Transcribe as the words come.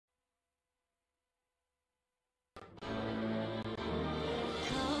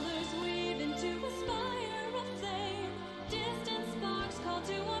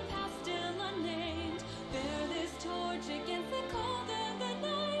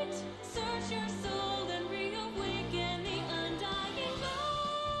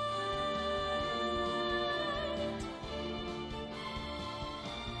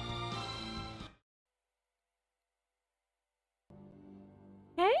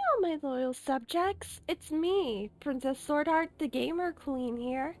my loyal subjects, it's me, Princess Swordheart the Gamer Queen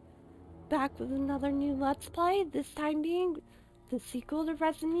here, back with another new Let's Play, this time being the sequel to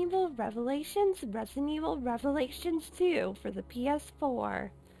Resident Evil Revelations, Resident Evil Revelations 2 for the PS4.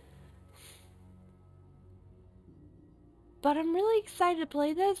 But I'm really excited to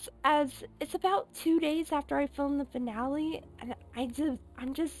play this, as it's about 2 days after I filmed the finale, and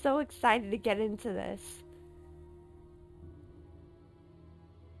I'm just so excited to get into this.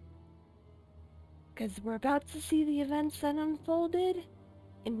 Because we're about to see the events that unfolded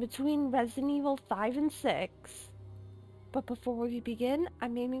in between Resident Evil 5 and 6. But before we begin,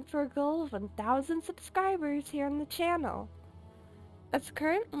 I'm aiming for a goal of 1,000 subscribers here on the channel. That's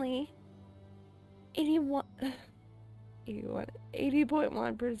currently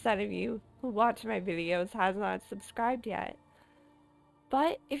 80.1% of you who watch my videos has not subscribed yet.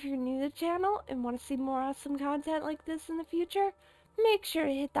 But if you're new to the channel and want to see more awesome content like this in the future, make sure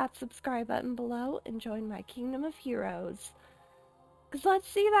to hit that subscribe button below and join my kingdom of heroes. Cause let's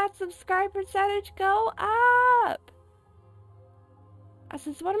see that subscribe percentage go up! As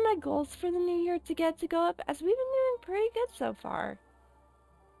it's one of my goals for the new year to get to go up, as we've been doing pretty good so far.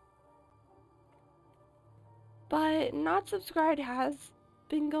 But not subscribed has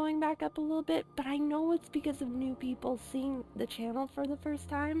been going back up a little bit, but I know it's because of new people seeing the channel for the first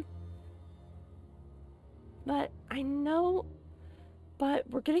time. But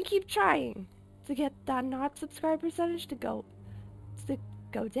we're gonna keep trying to get that not subscribe percentage to go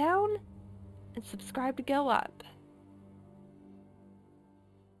down and subscribe to go up.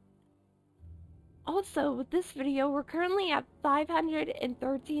 Also, with this video, we're currently at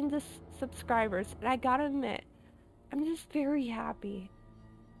 513 subscribers, and I gotta admit, I'm just very happy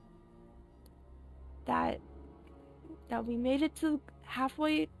that we made it to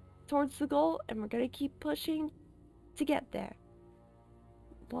halfway towards the goal, and we're gonna keep pushing to get there.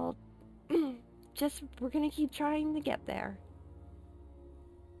 Well, we're gonna keep trying to get there.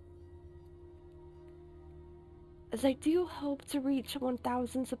 As I do hope to reach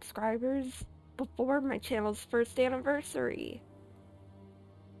 1,000 subscribers before my channel's first anniversary.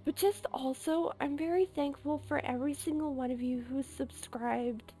 But just also, I'm very thankful for every single one of you who's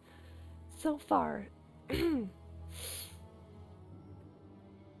subscribed so far.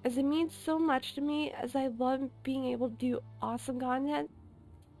 As it means so much to me, as I love being able to do awesome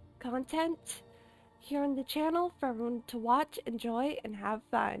content here on the channel for everyone to watch, enjoy, and have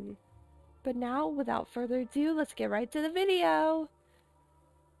fun. But now, without further ado, let's get right to the video!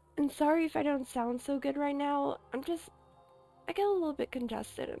 And sorry if I don't sound so good right now, I get a little bit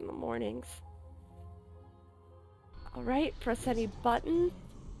congested in the mornings. Alright, press any button.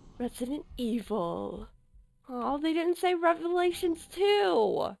 Resident Evil. Oh, they didn't say Revelations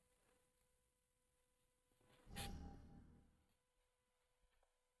 2!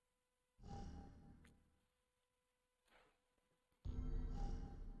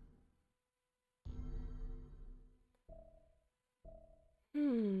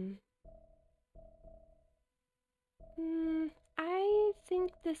 I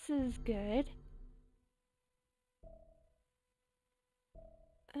think this is good.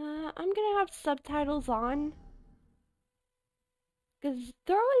 I'm gonna have subtitles on, because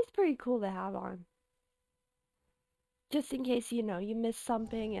they're always pretty cool to have on. Just in case, you know, you miss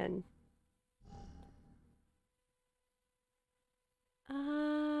something and...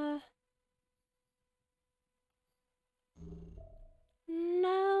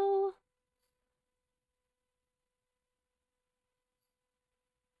 No.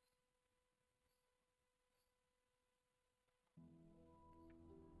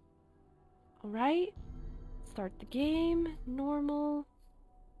 Alright. Start the game. Normal.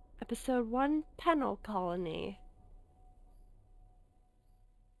 Episode 1, Penal Colony.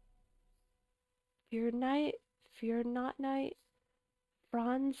 Fear night. Fear not night.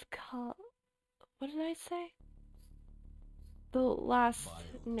 What did I say? The last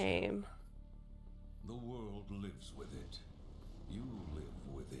name. The world lives with it. You live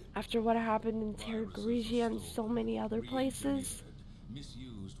with it. After what happened in Karnage and so many other places.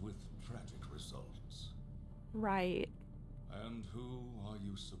 Misused with tragic results. Right. And who are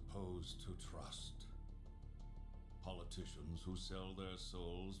you supposed to trust? Politicians who sell their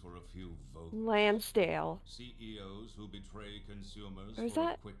souls for a few votes. Lansdale. CEOs who betray consumers Or is for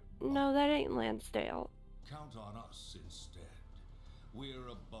that? a quick No, buck. that ain't Lansdale. Count on us instead. We're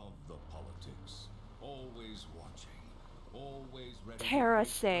above the politics, always watching, always ready Terra to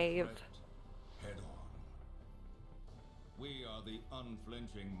face the save. threat head on. We are the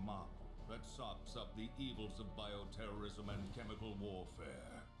unflinching mob that sops up the evils of bioterrorism and chemical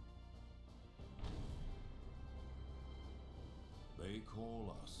warfare. They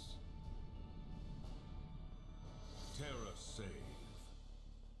call us Terra save.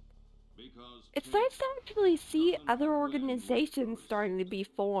 Because It's nice to actually see other organizations starting to be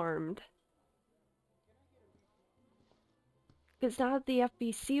formed. Because now that the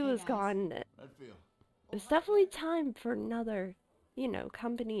FBC was gone, it's definitely time for another, you know,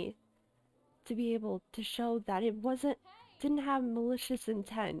 company to be able to show that it didn't have malicious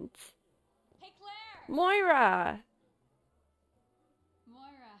intent. Hey, Claire! Moira!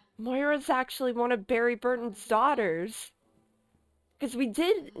 Moira's actually one of Barry Burton's daughters. Because we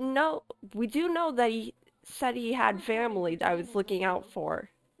do know that he said he had family that I was looking out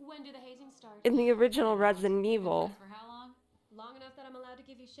for. When do the hazing start? In the original Resident Evil. For how long? Long enough that I'm allowed to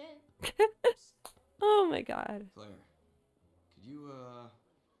give you shit. Oh my god. Claire, could you,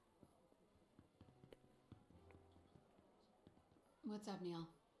 What's up, Neil?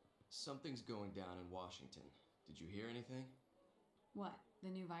 Something's going down in Washington. Did you hear anything? What? The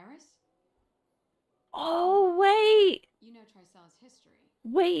new virus? Oh, wait! You know Tricella's history.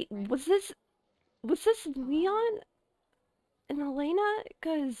 Wait, right? was this Leon and Elena?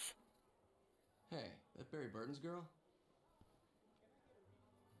 Cause Hey, that Barry Burton's girl?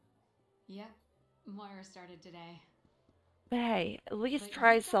 Yep. Moira started today. but hey, at least But you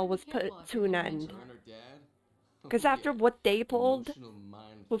Tricell gotta be was put careful if to you're an gonna end. mention Her and her dad? Because Oh, after yeah. what they pulled Emotional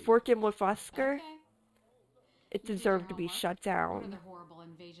minefield. with working with Wesker, Okay. it You did deserved your to be homework. shut What down. other horrible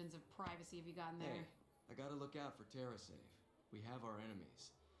invasions of privacy have you gotten there? Hey, I gotta look out for Terra safe. We have our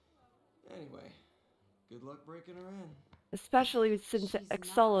enemies. Anyway, good luck breaking her in. Especially since She's not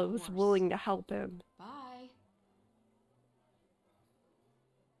Excella a was horse. willing to help him. Bye.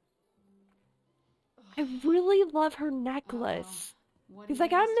 I really love her necklace. What Because is I it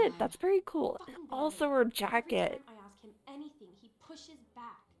gotta this admit, time? that's pretty cool. Fucking Also Barry. her Every jacket. time I ask him anything, he pushes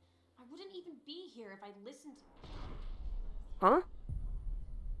back. I wouldn't even be here if I listened to him. Huh?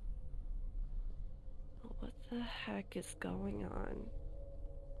 What the heck is going on?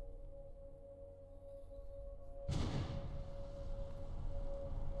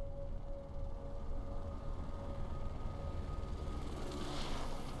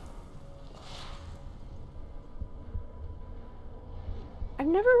 I've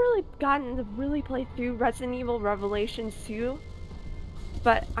never really gotten to really play through Resident Evil Revelations 2,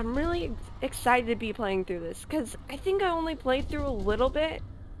 but I'm really excited to be playing through this, because I think I only played through a little bit.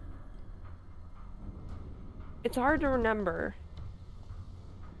 It's hard to remember.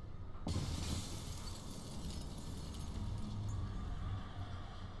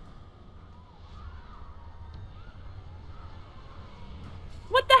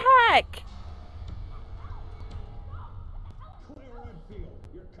 What the heck? Clear Redfield.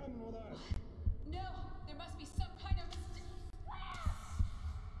 You're coming with us. No, there must be some kind of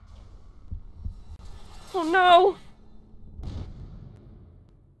Oh no!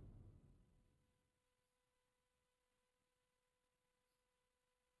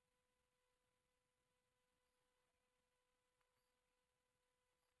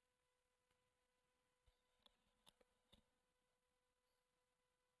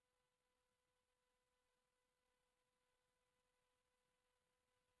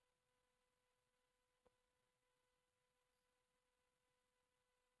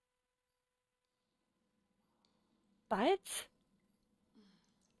 But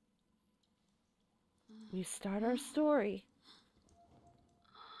we start our story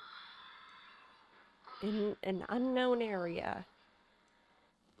in an unknown area.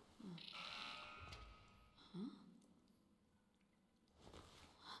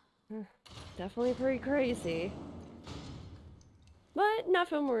 Definitely pretty crazy. But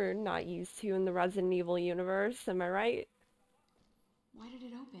nothing we're not used to in the Resident Evil universe, am I right? Why did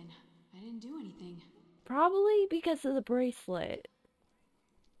it open? I didn't do anything. Probably because of the bracelet.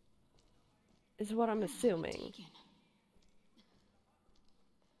 Is what I'm Where was I assuming. taken?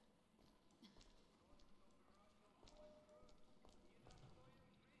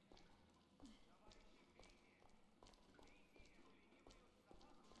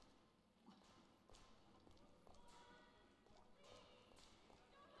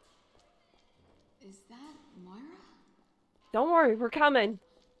 Is that Moira? Don't worry, we're coming.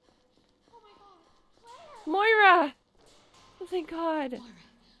 Oh my god, Claire! Moira! Oh, thank God. Moira,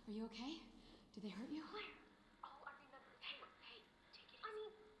 are you okay? Did they hurt you? Oh, I remember. Hey, take it. I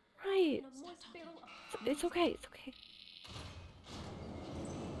mean, Right. in a more sterile. It's okay, it's okay.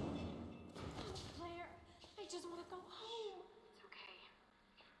 Oh, Claire, I just want to go home. It's okay.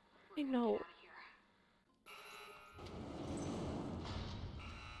 I know. Out of here.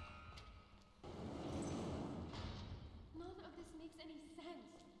 None of this makes any sense.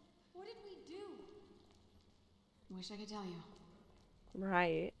 What did we do? Wish I could tell you.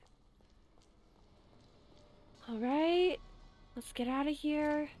 Right. Alright. Let's get out of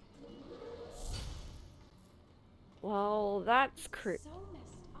here. Well, that's So messed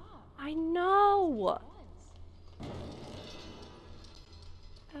up. I know! Was.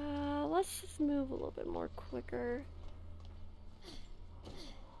 Let's just move a little bit more quicker.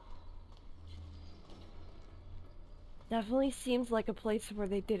 Definitely seems like a place where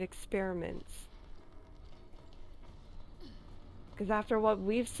they did experiments. Because after what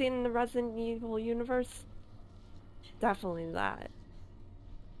we've seen in the Resident Evil universe, definitely that.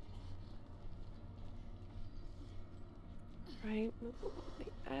 Right, move along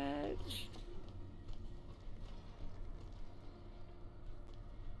the edge.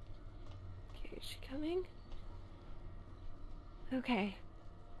 Okay, is she coming? Okay.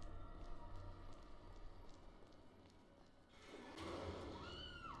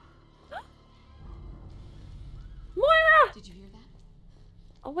 Moira! Did you hear that?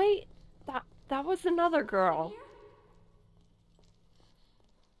 Oh wait, that was another girl. Here?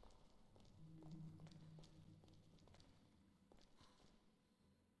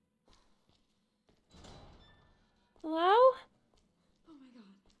 Hello? Oh my god.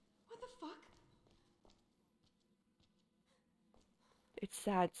 What the fuck? It's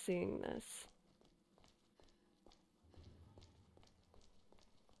sad seeing this.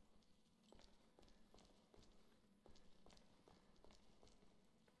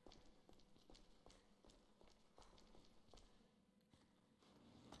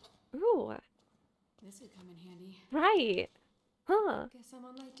 Ooh, This would come in handy. right. Huh. Guess I'm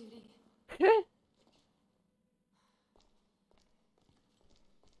on light duty.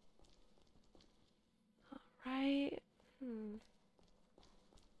 Right.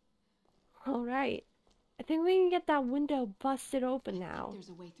 Alright. I think we can get that window busted open now. There's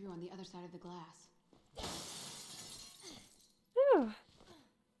a way through on the other side of the glass. Whew.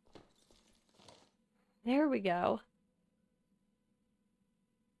 There we go.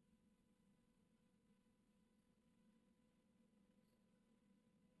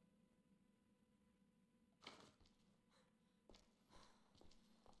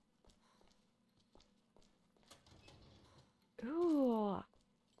 Ooh.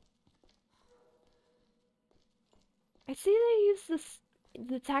 I see they use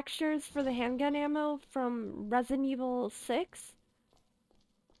the textures for the handgun ammo from Resident Evil 6.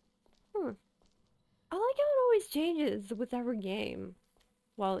 I like how it always changes with every game.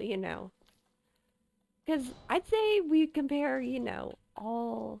 Well, you know. Because I'd say we compare, you know,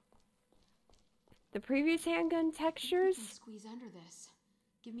 all the previous handgun textures. You can squeeze under this.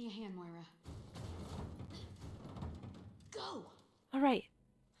 Give me a hand, Moira. Go! Alright.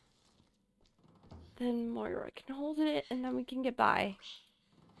 Then Moira can hold it and then we can get by.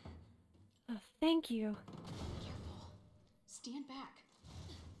 Oh, thank you. Careful. Stand back.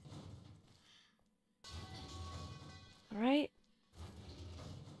 Alright.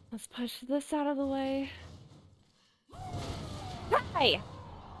 Let's push this out of the way. Hi!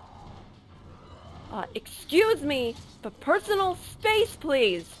 Excuse me, but personal space,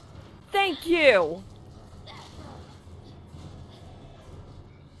 please! Thank you!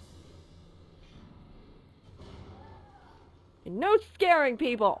 And no scaring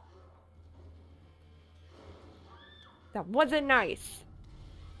people! That wasn't nice.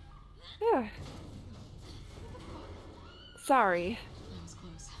 Ugh. Sorry. That was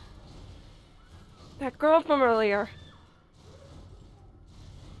close. That girl from earlier.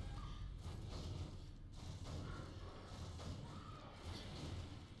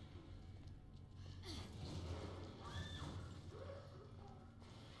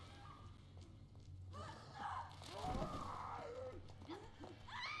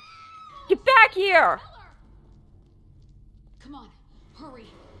 Get back here! Come on, hurry.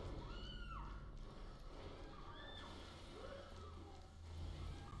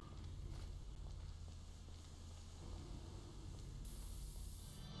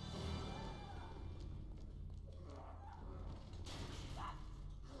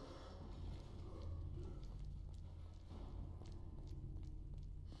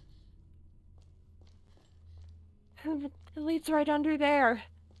 It leads right under there.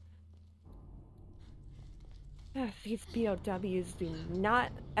 Ugh, these POWs do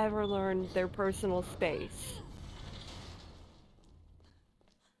not ever learn their personal space.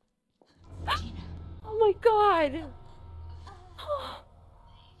 Gina. Oh my god!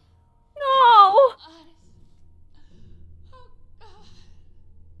 No!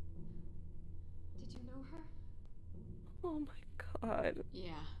 Did you know her? Oh my god.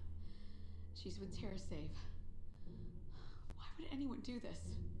 Yeah. She's with TerraSave. Why would anyone do this?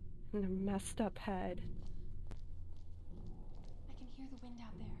 And a messed up head. I can hear the wind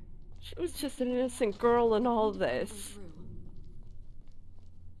out there. She was just an innocent girl in all this. Through.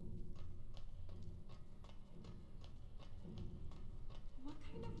 What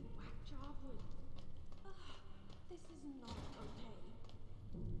kind of whack job would... Ugh, this is not okay.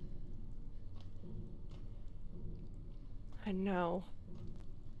 I know.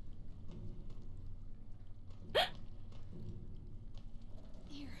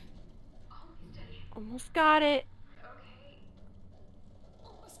 Here. Almost got it.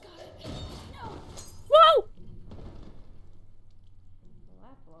 Almost got it. No! Whoa! Well,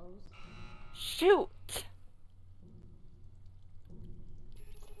 that blows. Shoot!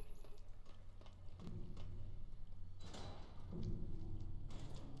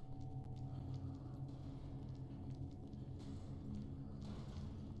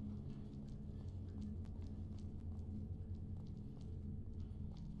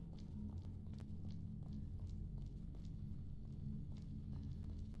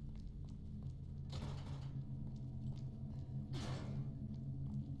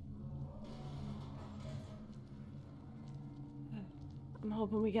 I'm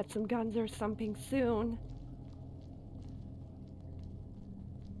hoping we get some guns or something soon.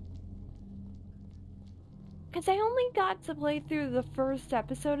 Because I only got to play through the first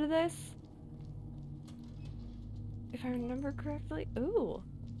episode of this. If I remember correctly. Ooh.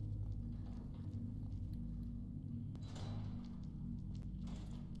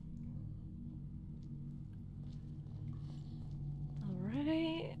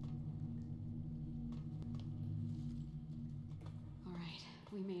 Alright. Alright,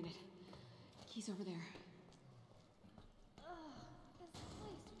 we made it. Key's over there. Ugh, this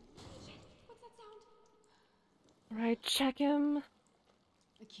place. Shit, what's that sound? Alright, check him.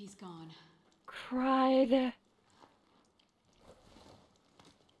 The key's gone. Cried.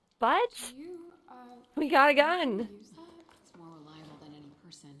 But You, we got a gun. use that? It's more reliable than any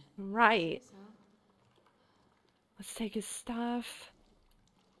person. Right. So? Let's take his stuff.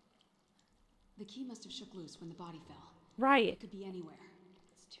 The key must have shook loose when the body fell. Right. It could be anywhere.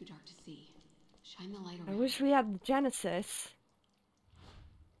 It's too dark to see. Shine the light I around. wish we had the Genesis.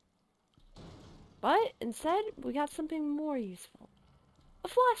 But instead, we got something more useful. A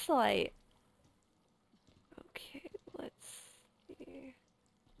flashlight. Okay, let's see.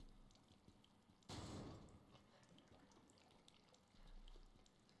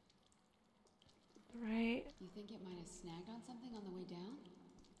 Right. You think it might have snagged on something on the way down?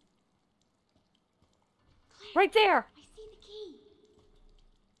 Right there! I see the key.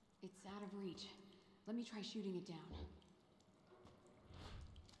 It's out of reach. Let me try shooting it down.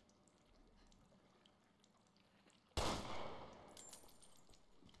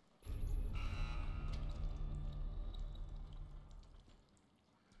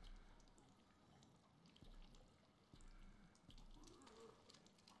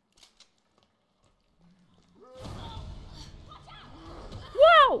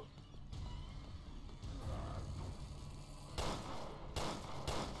 Whoa!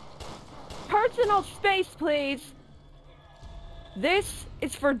 Personal space, please. This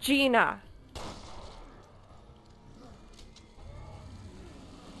is for Gina.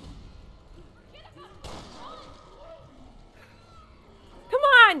 Come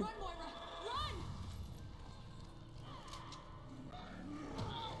on!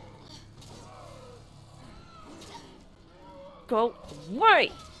 Go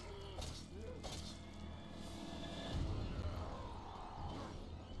away!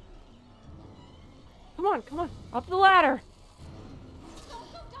 Come on, come on, up the ladder.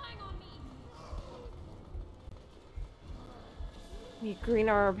 Don't go dying on me. Need green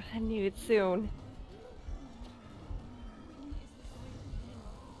herb. I need it soon.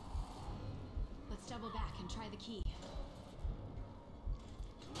 Let's double back and try the key.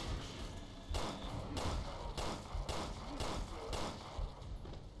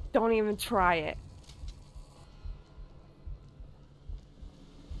 Don't even try it.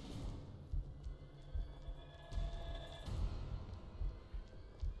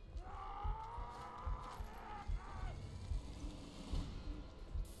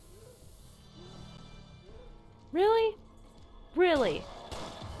 Really? Really?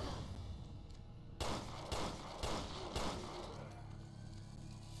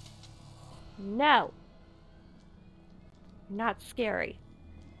 No. Not scary.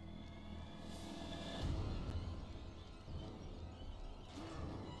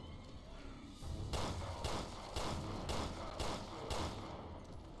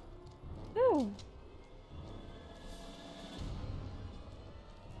 Ooh.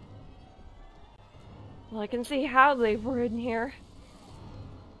 Well, I can see how they were in here.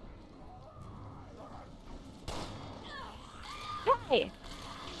 Hey!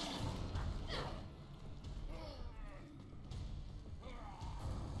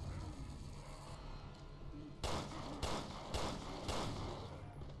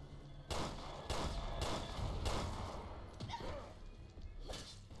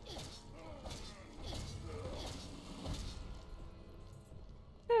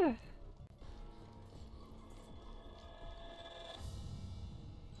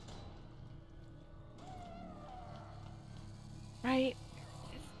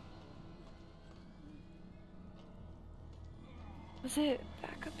 Was it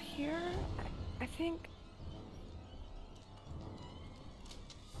back up here? I think.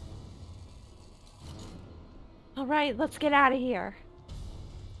 Alright, let's get out of here.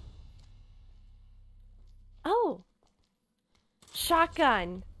 Oh!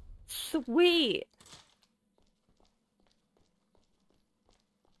 Shotgun! Sweet!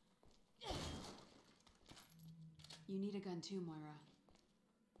 You need a gun too, Moira.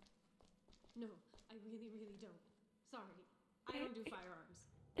 No, I really, really don't. Sorry. I don't do firearms.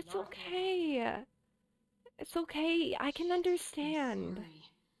 It's Not okay. It's okay. I can understand. I'm sorry.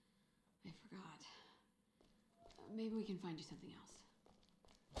 I forgot. Maybe we can find you something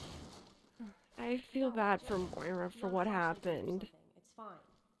else. I feel No, bad just for Moira for another what flashlight or happened. something. It's fine.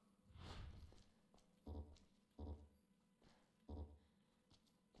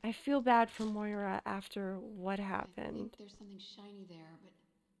 I feel bad for Moira after what I happened. think there's something shiny there, but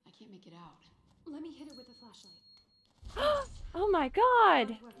I can't make it out. Let me hit it with the flashlight. Oh my god!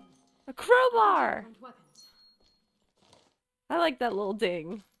 Armed weapon. A crowbar! Armed weapons. I like that little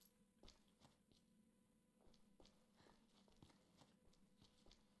ding.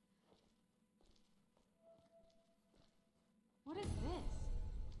 What is this?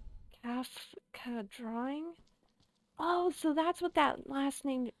 Kafka drawing? Oh, so that's what that last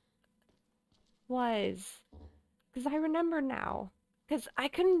name was. Because I remember now. Because I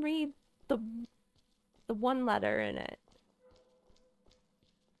couldn't read the one letter in it.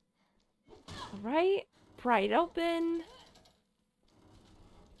 Alright, pried open.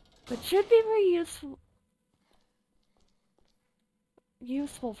 But should be very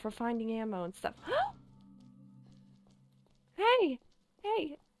useful for finding ammo and stuff. Hey!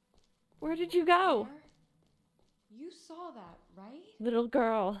 Hey! Where did you go? Claire? You saw that, right? Little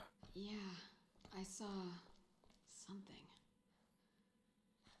girl. Yeah, I saw something.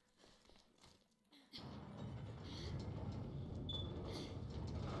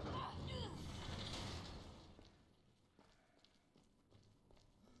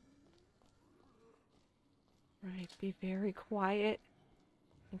 Right, be very quiet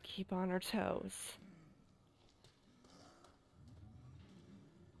and keep on our toes.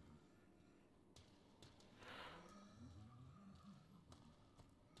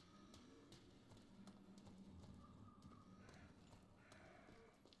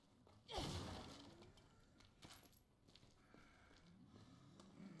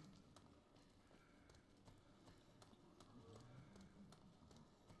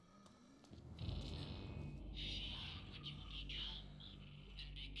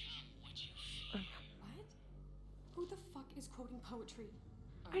 What? Who the fuck is quoting poetry?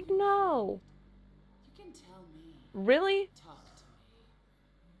 I know. You can tell me. Really? Talk to me.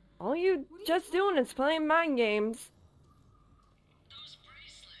 All you just doing is playing mind games. Those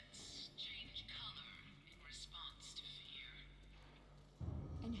bracelets change color in response to fear.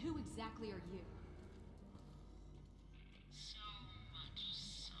 And who exactly are you? So much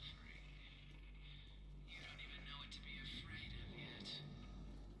suffering. You don't even know what to be afraid of yet.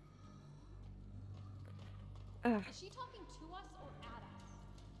 Ugh, Is she talking to us or at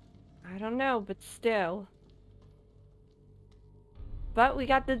us? I don't know, but still. But we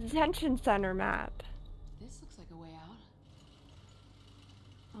got the detention center map. This looks like a way out.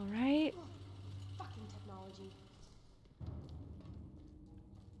 Alright. Ugh, fucking technology.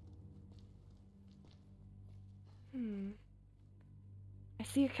 I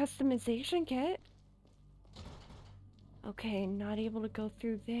see a customization kit. Okay, not able to go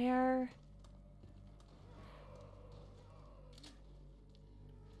through there.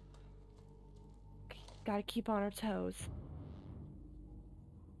 Okay, gotta keep on our toes.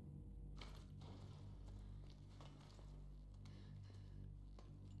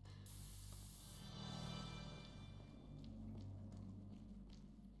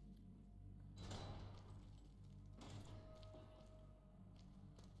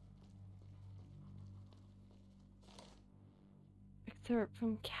 Excerpt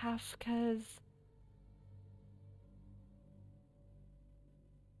from Kafka's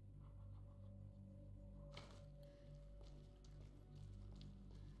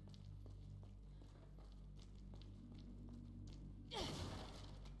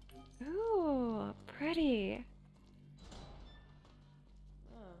Ooh, pretty.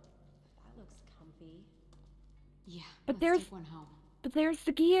 Oh, that looks comfy. Yeah, But let's there's- take one home. But there's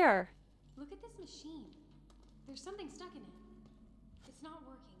the gear. Look at this machine. There's something stuck in it. It's not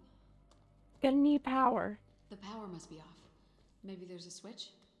working. Gonna need power. The power must be off. Maybe there's a switch?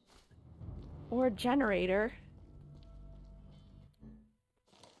 Or a generator.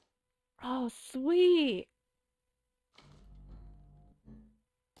 Oh, sweet.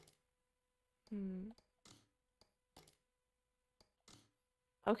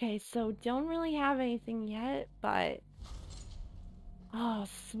 Okay, so don't really have anything yet, but... Oh,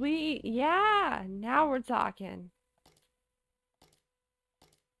 sweet. Yeah, now we're talking.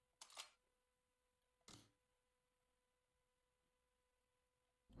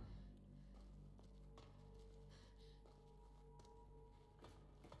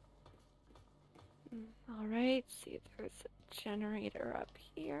 Alright, see if there's a generator up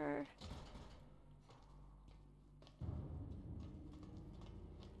here.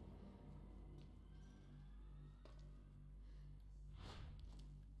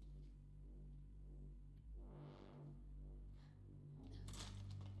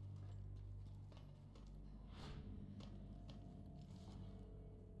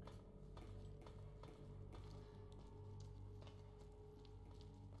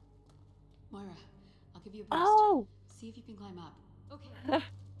 Moira, I'll give you a boost. Oh! See if you can climb up. Okay.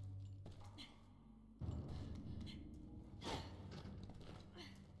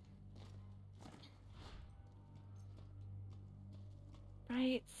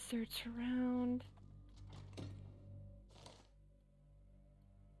 Right, search around.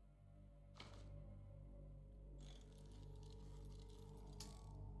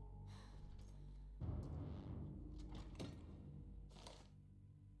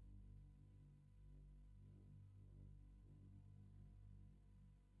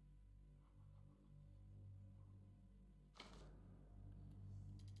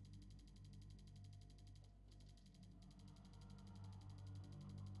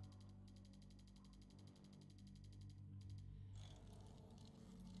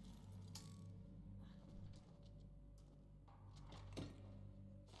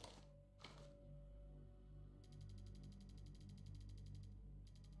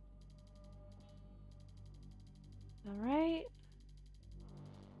 Alright.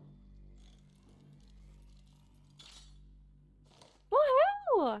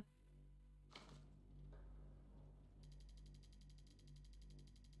 Woohoo!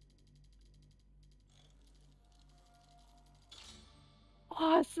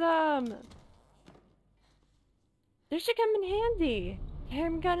 Awesome! This should come in handy.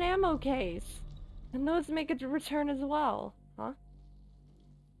 Handgun ammo case. And those make a return as well. Huh?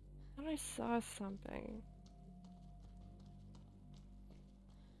 I thought I saw something.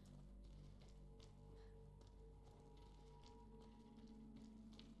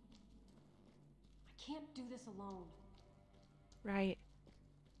 I can't do this alone. Right.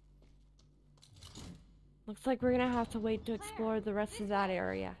 Looks like we're gonna have to wait to explore the rest of that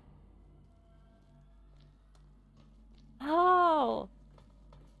area. Oh!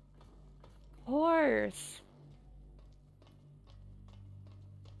 Of course!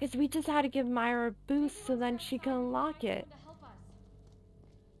 Because we just had to give Myra a boost so then she can unlock it. To help us.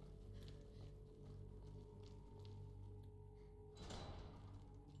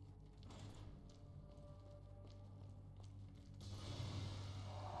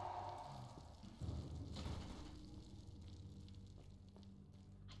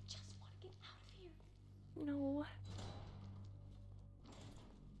 I just want to get out of here. No.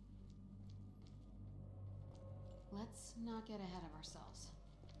 Let's not get ahead of ourselves.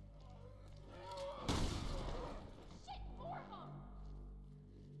 Shit, more of 'em!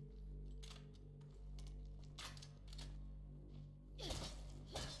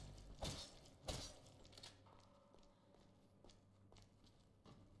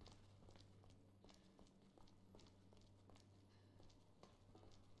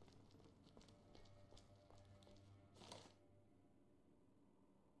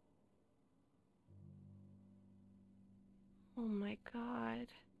 Oh my god.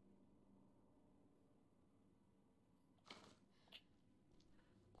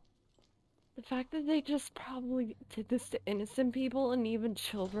 The fact that they just probably did this to innocent people and even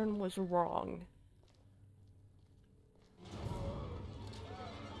children was wrong.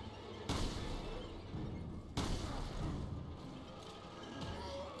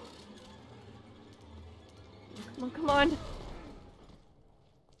 Come on, come on.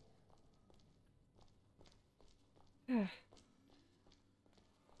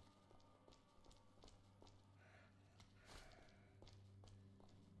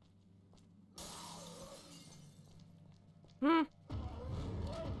 Hmm.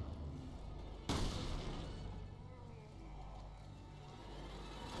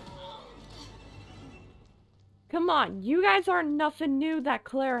 Come on, you guys aren't nothing new that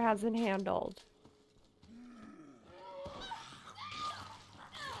Claire hasn't handled.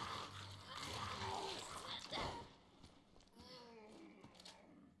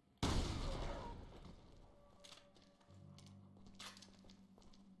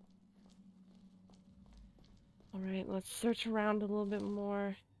 Alright, let's search around a little bit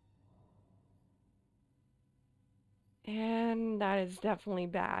more. And that is definitely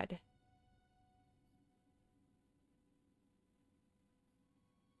bad.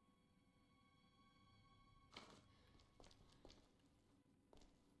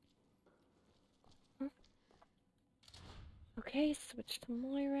 Okay, switch to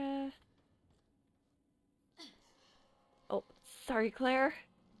Moira. Oh, sorry, Claire.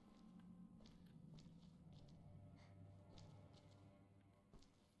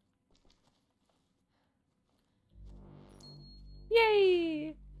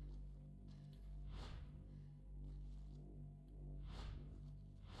 Yay!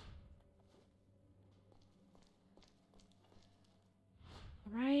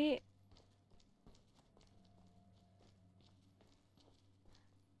 Alright.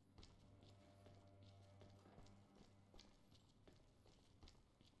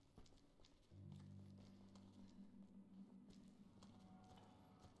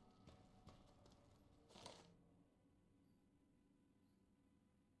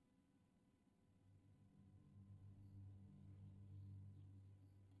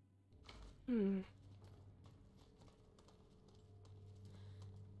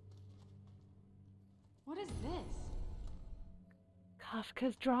 What is this?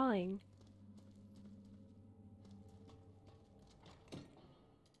 Kafka's drawing.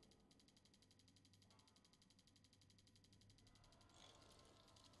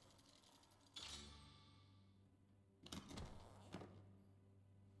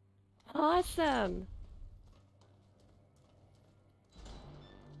 Awesome!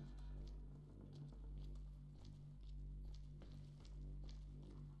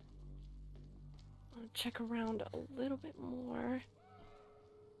 I'll check around a little bit more.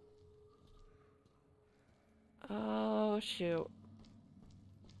 Oh, shoot.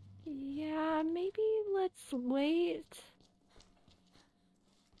 Yeah, maybe let's wait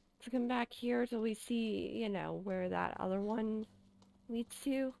to come back here till we see, you know, where that other one leads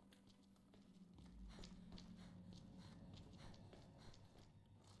to.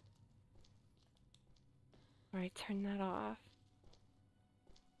 Alright, turn that off.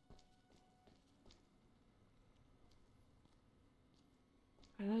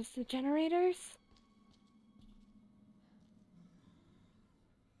 Are those the generators?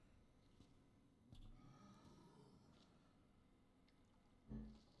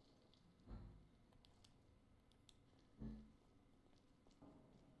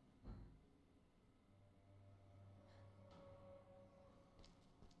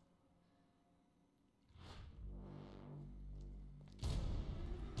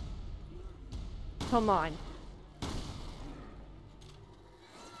 Come on.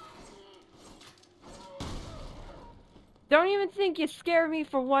 Don't even think you scared me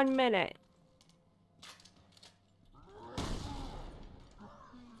for 1 minute.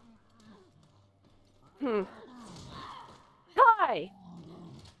 Hi!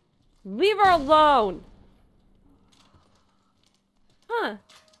 Leave her alone! Huh.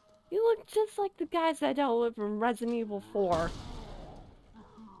 You look just like the guys I dealt with from Resident Evil 4.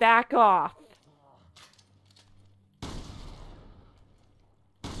 Back off.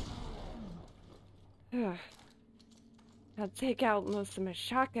 Ugh. I'll take out most of my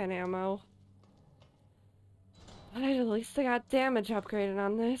shotgun ammo. But at least I got damage upgraded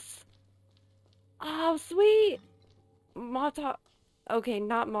on this. Oh, sweet! Molotov. Okay,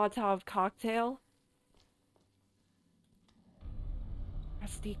 not Molotov cocktail.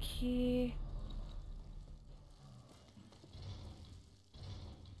 Rusty key.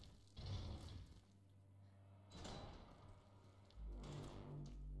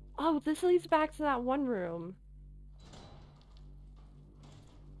 Oh, this leads back to that one room.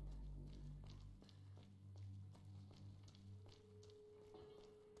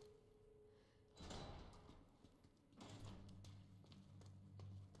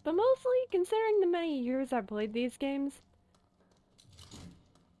 But mostly, considering the many years I've played these games,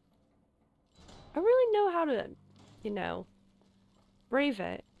 I really know how to, you know, brave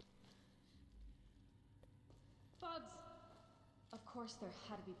it. Bugs! Of course there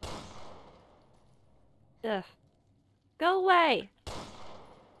had to be bugs. Ugh. Go away!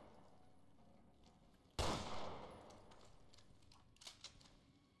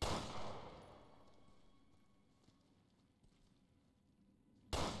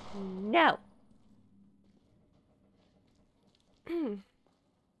 No!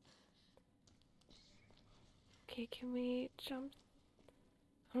 Okay, can we jump?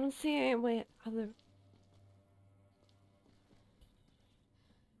 I don't see any way other...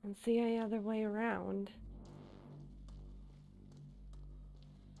 I don't see any other way around.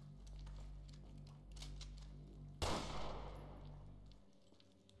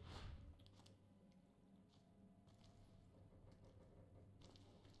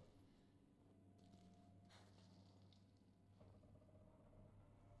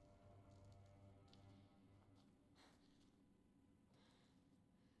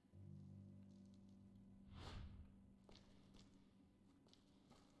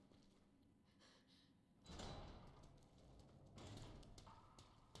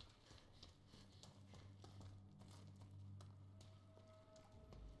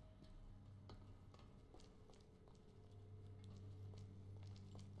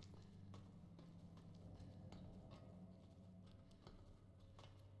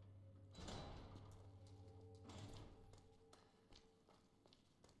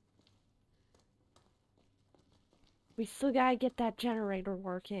 We still gotta get that generator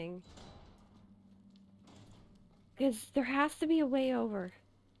working. Because there has to be a way over.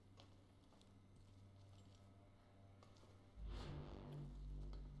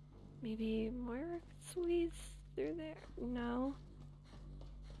 Maybe Moira could squeeze through there? No.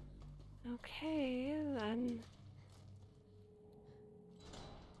 Okay, then.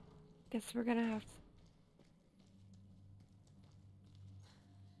 Guess we're gonna have to.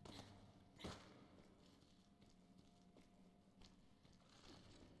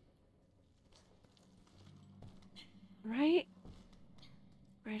 Right?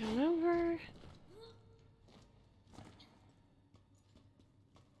 Right on over.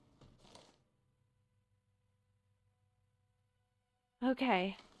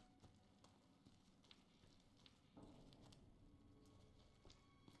 Okay.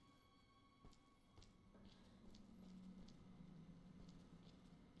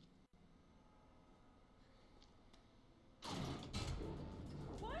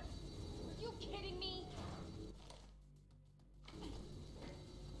 What? Are you kidding me?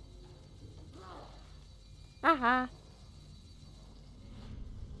 Haha.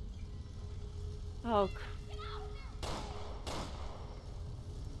 Oh.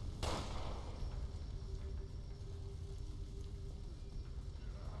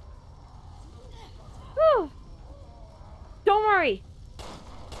 Whew. Don't worry.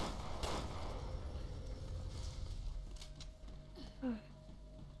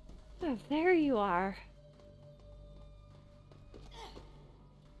 Oh, there you are.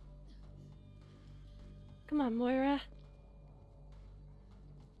 Come on, Moira.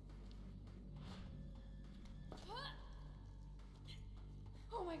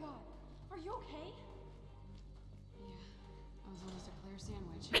 Oh my god. Are you okay? Yeah, I was almost a clear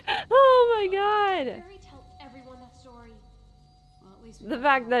sandwich. Oh my god. Barry, tell everyone that story. Well, at least we The got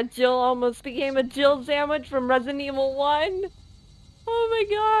fact power. that Jill almost became a Jill sandwich from Resident Evil 1. Oh my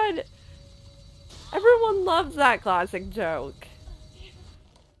god. Everyone loves that classic joke.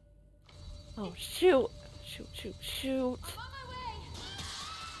 Oh, shoot. Shoot, shoot, shoot. I'm on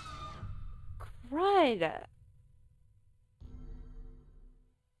my way. Crud.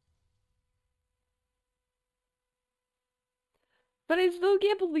 But I still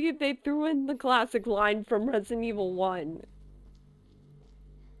can't believe they threw in the classic line from Resident Evil 1.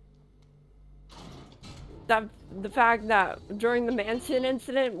 That the fact that during the mansion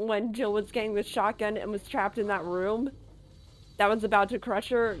incident, when Jill was getting the shotgun and was trapped in that room that was about to crush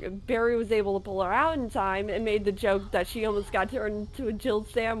her, Barry was able to pull her out in time and made the joke that she almost got turned into a Jill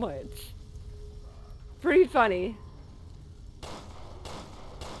sandwich. Pretty funny.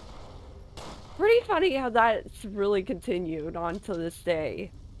 Pretty funny how that's really continued on to this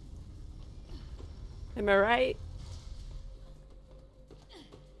day. Am I right?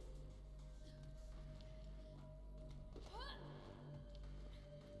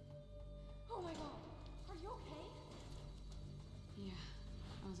 Oh my god. Are you okay? Yeah,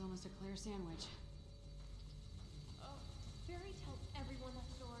 I was almost a clear sandwich. Barry, tell everyone that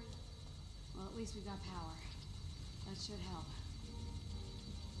story. Well, at least we got power. That should help.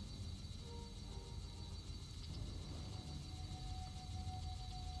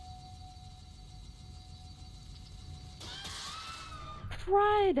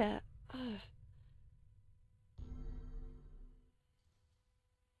 Crud. Ugh.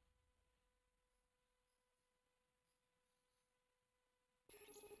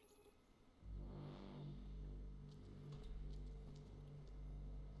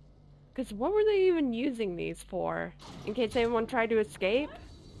 Because what were they even using these for? In case anyone tried to escape?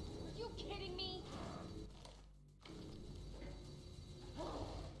 Are you kidding me?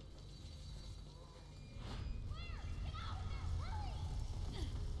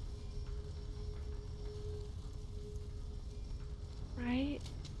 Right?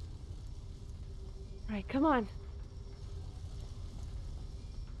 Right, come on.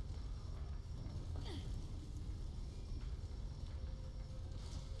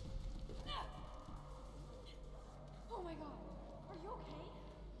 Oh my god. Are you okay?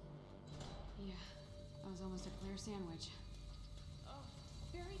 Yeah, I was almost a clear sandwich.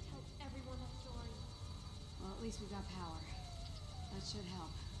 Barry, tell everyone that story. Well, at least we got power. That should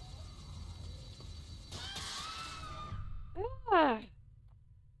help. Ah.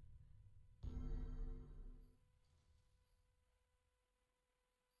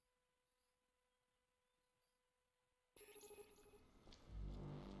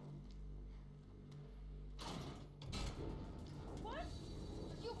 What?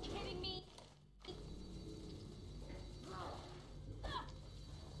 Are you kidding me?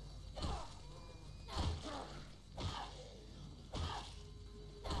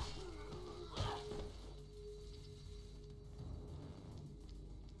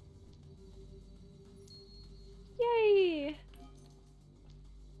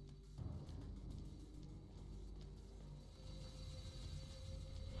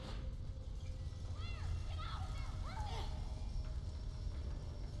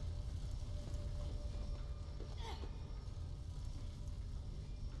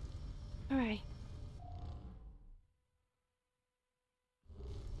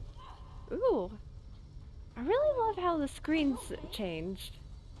 Ooh. I really love how the screens changed.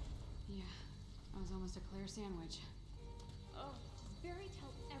 Yeah, I was almost a clear sandwich. Oh, does Barry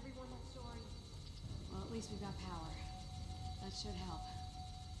tell everyone that story? Well, at least we got power. That should help.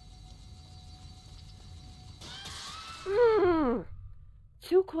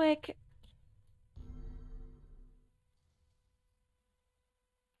 Too quick.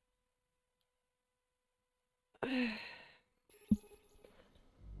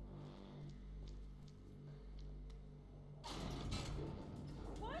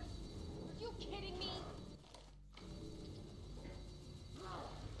 What? Are you kidding me?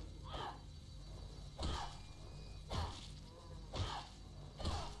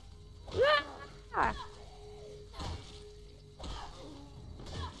 Ah!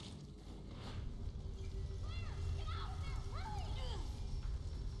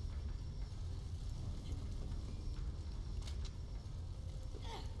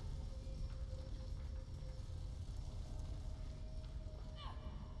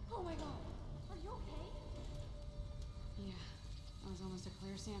 Oh my god. Are you okay? Yeah, I was almost a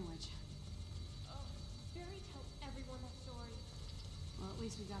clear sandwich. Oh, does Barry tell everyone that story? Well, at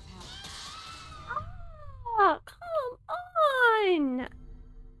least we got power. Oh, come on!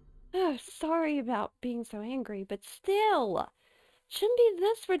 Oh, sorry about being so angry, but still, shouldn't be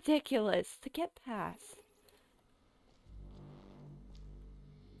this ridiculous to get past.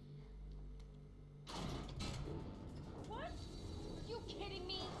 What? Are you kidding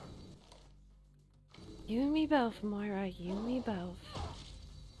me? You and me both, Moira. You and me both.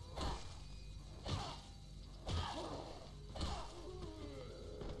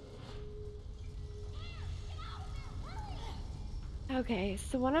 Okay,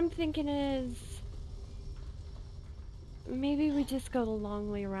 so what I'm thinking is maybe we just go the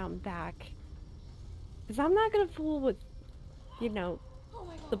long way around back. Because I'm not gonna fool with, you know, Oh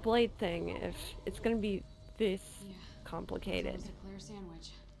my the god. blade thing if it's gonna be this Yeah, complicated. almost a clear sandwich.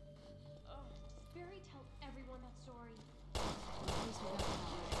 Oh, does Barry tell everyone that story? Well, at least we got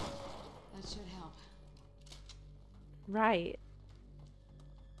power. That should help. Right.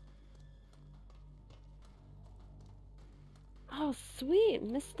 Oh, sweet.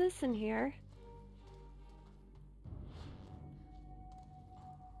 Missed this in here.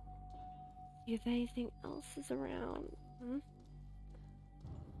 See if anything else is around. Hmm?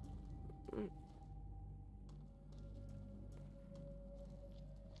 Mm.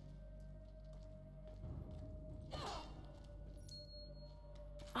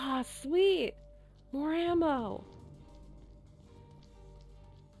 Ah, sweet. More ammo.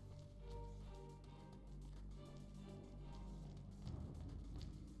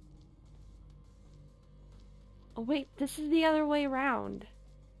 Oh, wait. This is the other way around.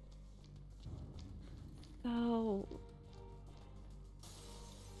 So...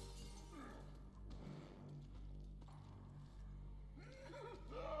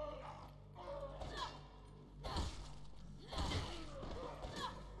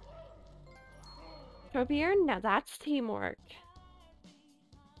 Tobier, now that's teamwork.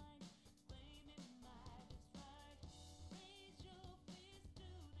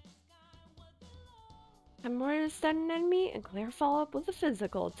 I'm more to stun an enemy and clear follow-up with a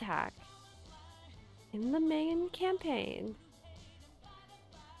physical attack. In the main campaign.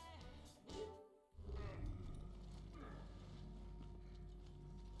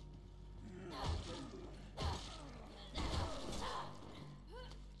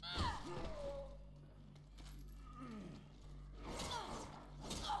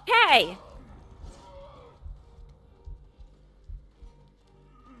 Hey!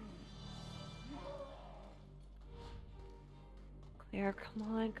 Claire, come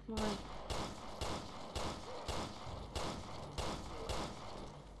on, come on.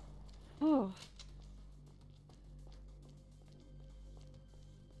 Oh.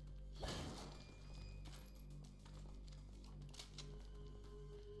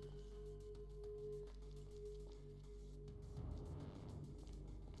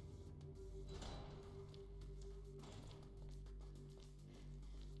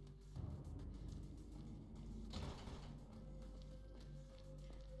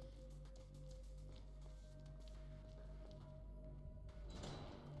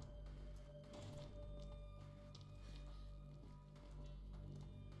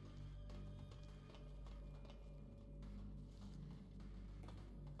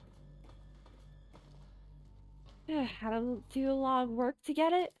 Had to do a lot of work to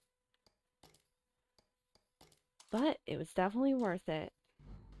get it. But it was definitely worth it.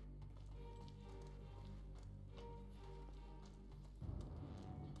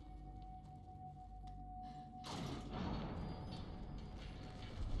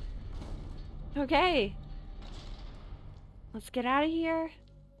 Okay. Let's get out of here.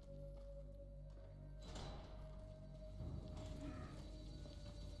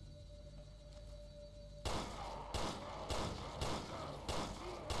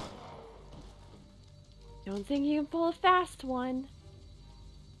 Don't think you can pull a fast one.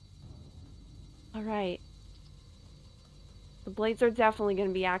 Alright. The blades are definitely going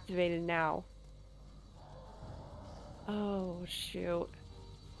to be activated now. Oh, shoot.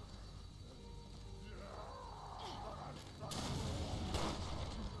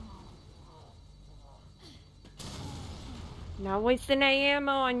 Not wasting any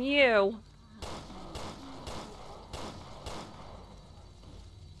ammo on you.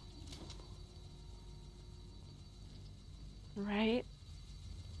 Right.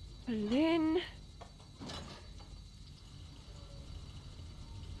 Put it in.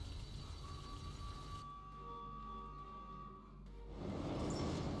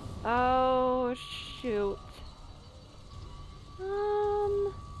 Oh, shoot.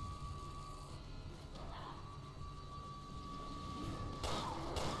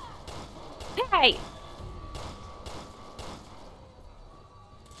 Hey!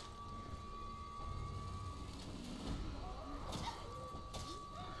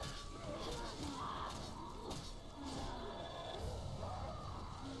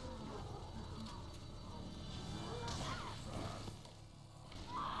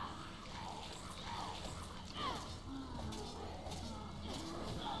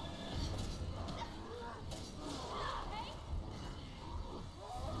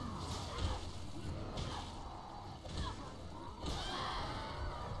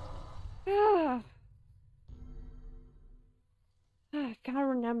 Gotta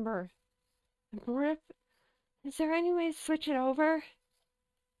remember. Is there any way to switch it over?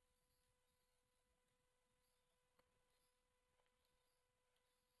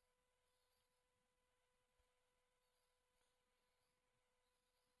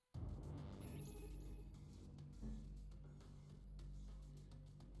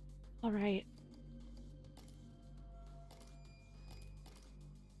 Alright.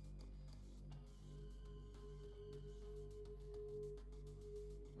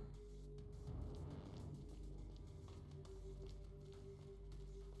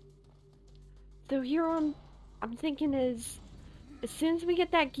 So here I'm thinking is, as soon as we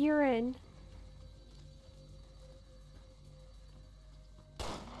get that gear in,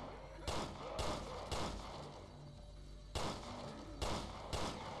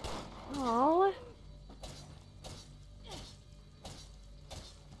 oh,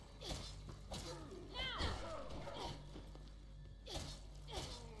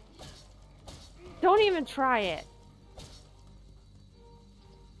 don't even try it.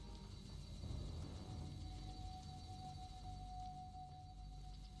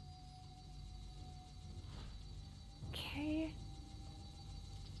 Okay.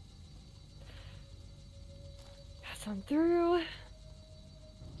 Pass on through.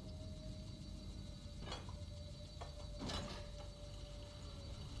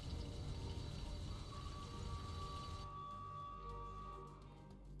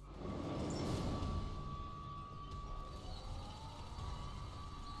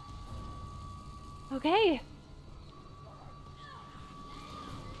 Okay.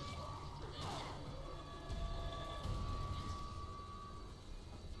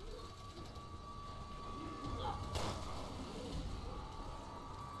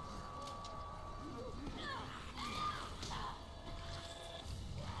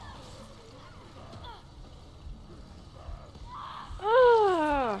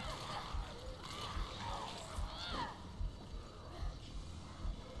 Ugh.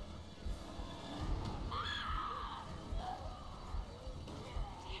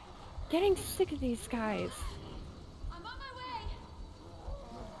 Getting sick of these guys. I'm on my way.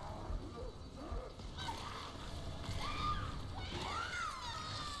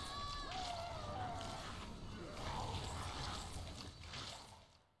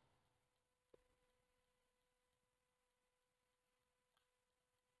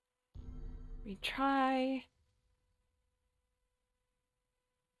 Retry.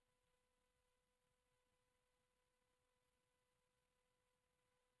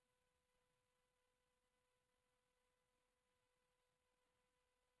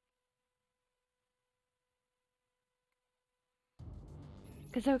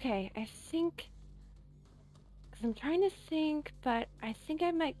 Cause okay, I think, cause I'm trying to think, but I think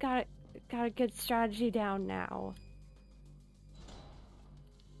I might got a good strategy down now.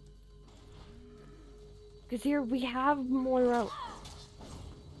 Cause here we have more rope.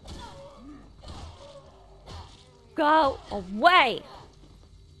 Go away!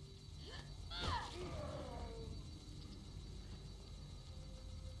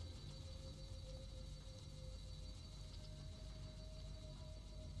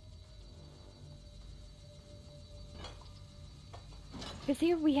 Because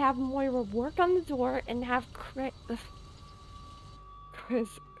here we have Moira work on the door and have Claire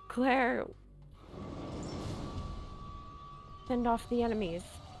fend off the enemies.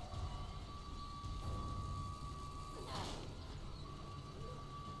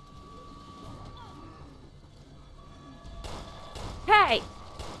 Hey!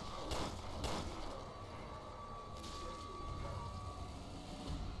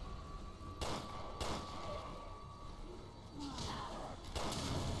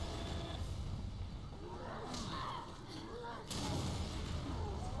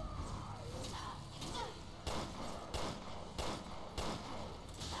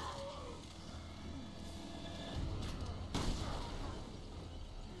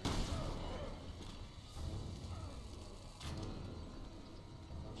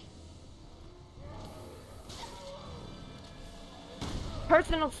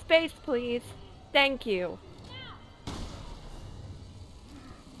 Personal space, please. Thank you.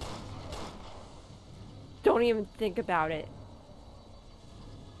 Don't even think about it.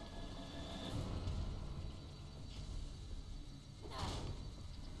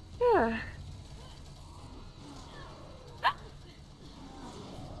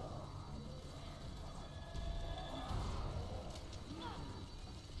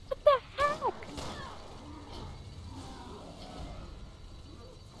 What the heck?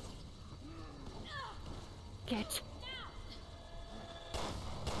 Get.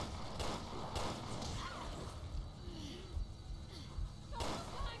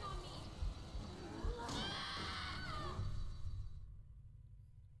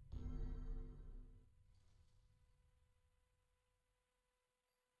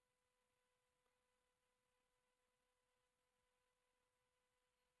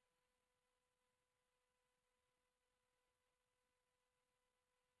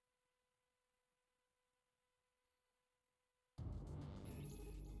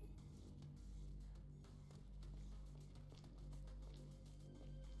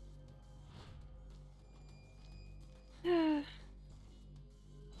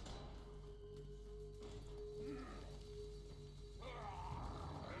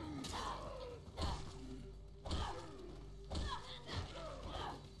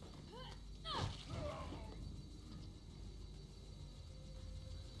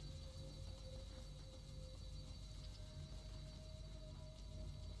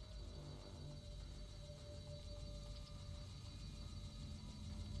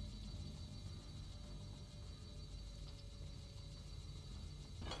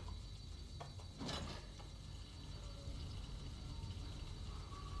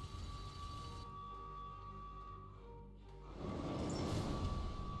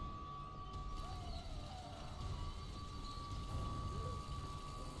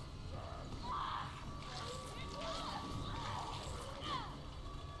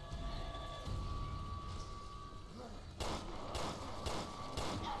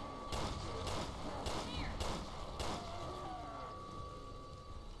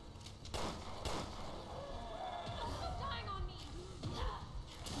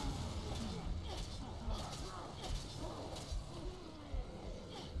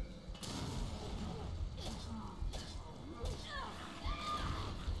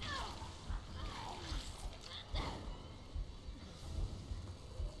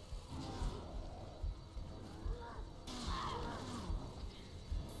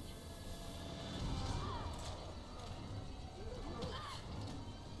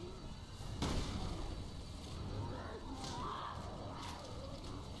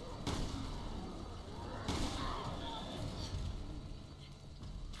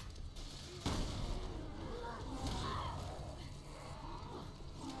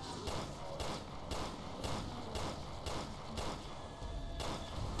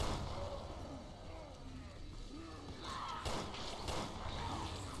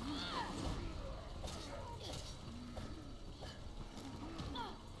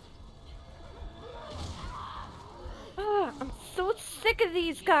 I'm so sick of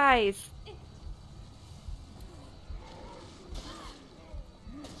these guys.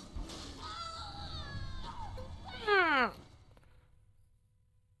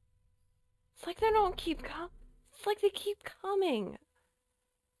 It's like they don't keep It's like they keep coming.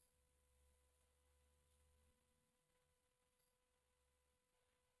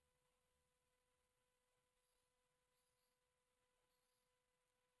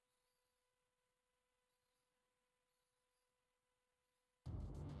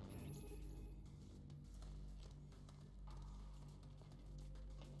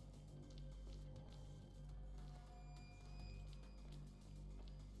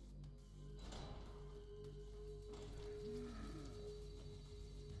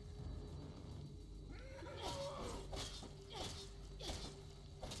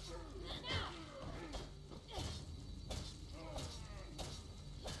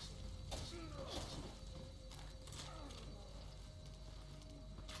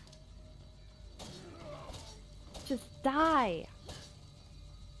 Die.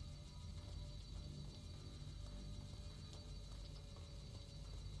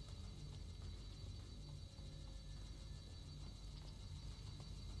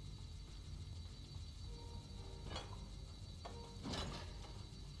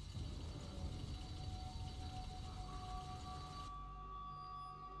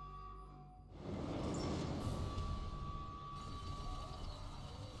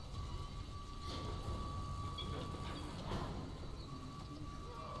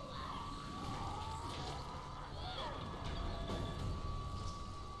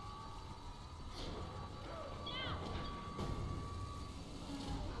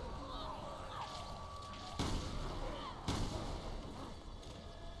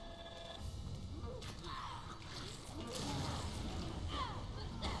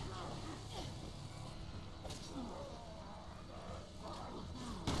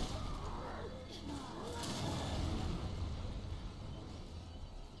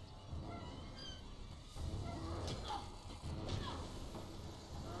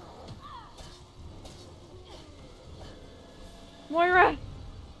 Moira!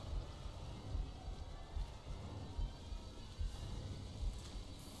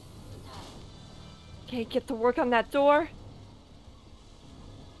 Okay, get to work on that door.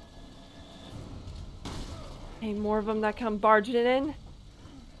 Okay, more of them that come barging in.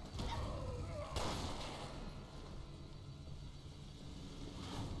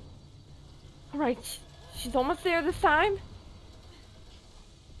 Alright, she's almost there this time.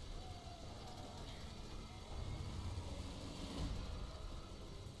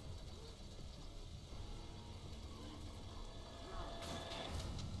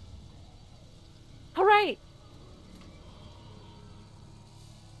 Alright.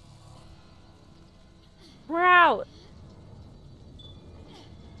 We're out.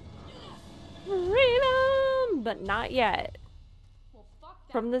 Freedom! But not yet. Well, fuck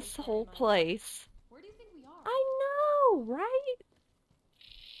that From this place whole very much. place. Where do you think we are? I know, right?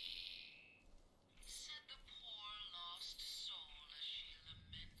 Said the poor lost soul as she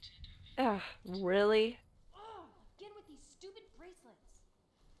lamented her. Ugh, really? Ugh, again with these stupid bracelets.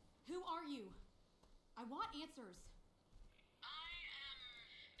 Who are you? I want answers. I am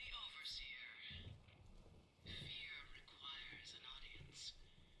the overseer. Fear requires an audience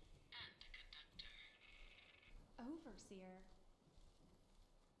and a conductor. Overseer.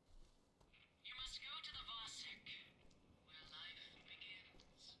 You must go to the Vosik, where life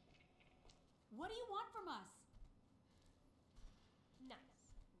begins. What do you want from us? Nice.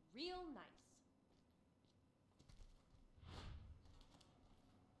 Real nice.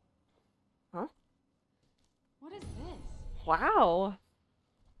 Huh? What is this? Wow.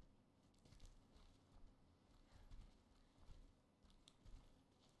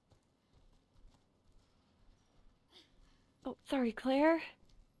 Oh, sorry, Claire.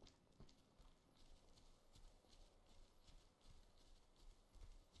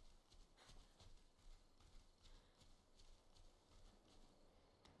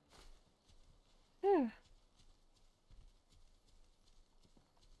 Yeah.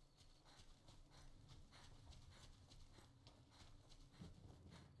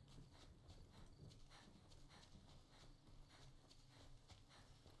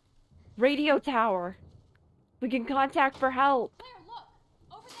 Radio tower. We can contact for help. Claire, look!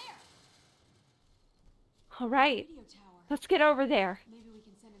 Over there! All right, Radio tower. let's get over there. Maybe we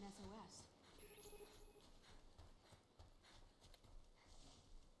can send an SOS.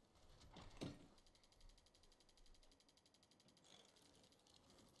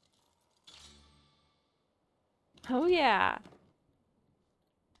 Oh yeah.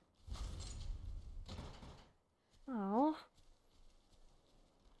 Oh.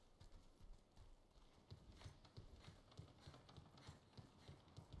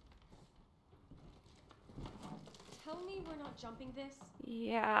 Tell me we're not jumping this.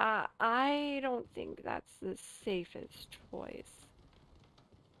 Yeah, I don't think that's the safest choice.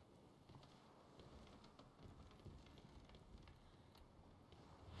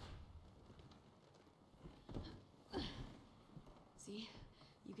 See?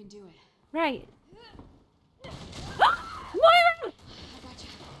 You can do it. Right. Moira! I got you.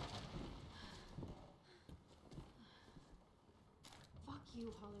 Fuck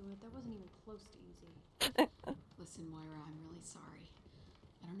you, Hollywood. That wasn't even close to easy. Listen, Moira, I'm really sorry.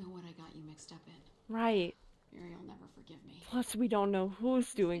 I don't know what I got you mixed up in. Right. Mary'll never forgive me. Plus, we don't know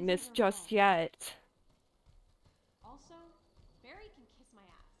who's doing this isn't her just fault. yet. Also, Barry can kiss my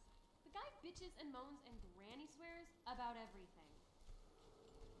ass. The guy bitches and moans and granny swears about everything.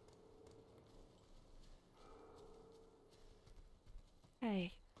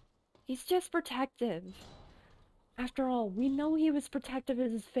 Hey, he's just protective. After all, we know he was protective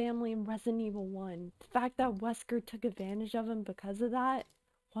of his family in Resident Evil 1. The fact that Wesker took advantage of him because of that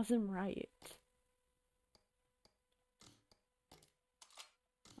wasn't right.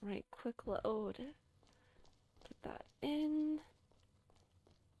 Alright, quick load. Put that in.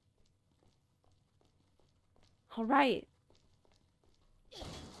 Alright.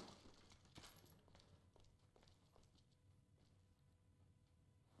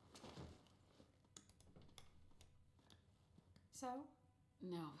 So?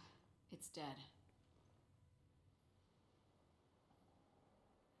 No, it's dead.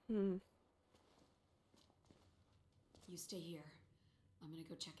 Hmm. You stay here. I'm gonna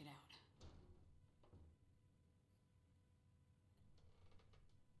go check it out.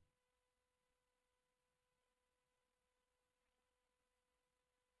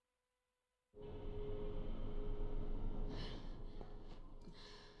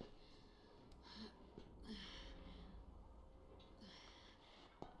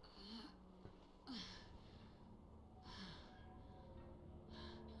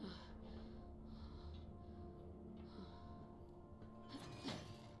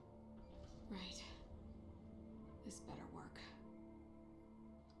 Right. This better work.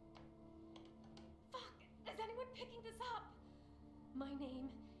 Fuck! Is anyone picking this up? My name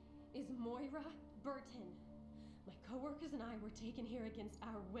is Moira Burton. My coworkers and I were taken here against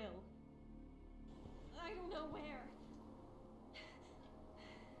our will. I don't know where.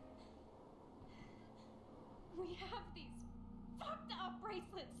 We have these fucked up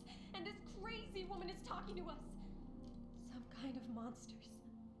bracelets, and this crazy woman is talking to us. Some kind of monsters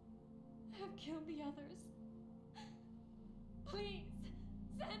have killed the others. Please,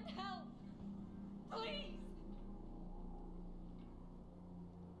 send help! Please!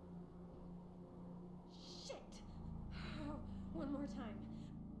 Shit! Oh, one more time.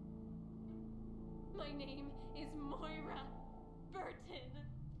 My name is Moira Burton.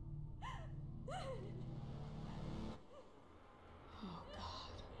 Oh,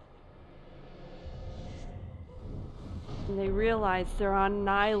 God. And they realize they're on an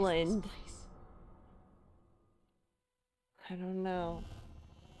island. What is this place? I don't know.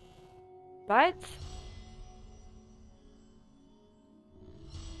 But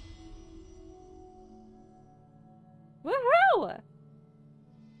woohoo!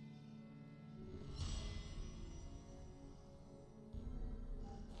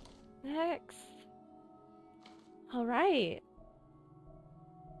 Next. All right.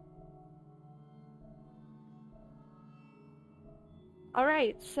 All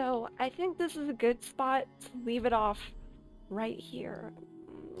right, so I think this is a good spot to leave it off right here.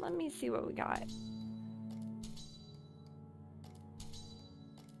 Let me see what we got.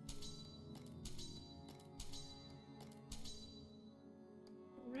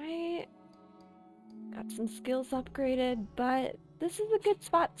 Right. Got some skills upgraded, but this is a good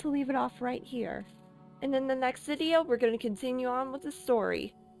spot to leave it off right here. And in the next video, we're going to continue on with the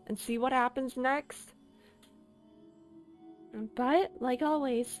story and see what happens next. But, like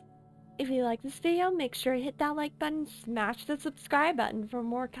always, if you like this video, make sure to hit that like button, smash the subscribe button for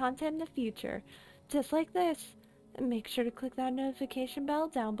more content in the future, just like this. And make sure to click that notification bell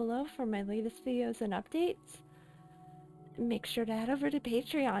down below for my latest videos and updates. And make sure to head over to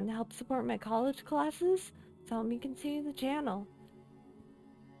Patreon to help support my college classes to help me continue the channel.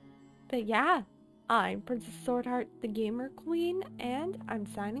 But yeah, I'm Princess Swordheart the Gamer Queen, and I'm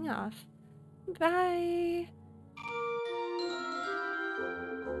signing off. Bye!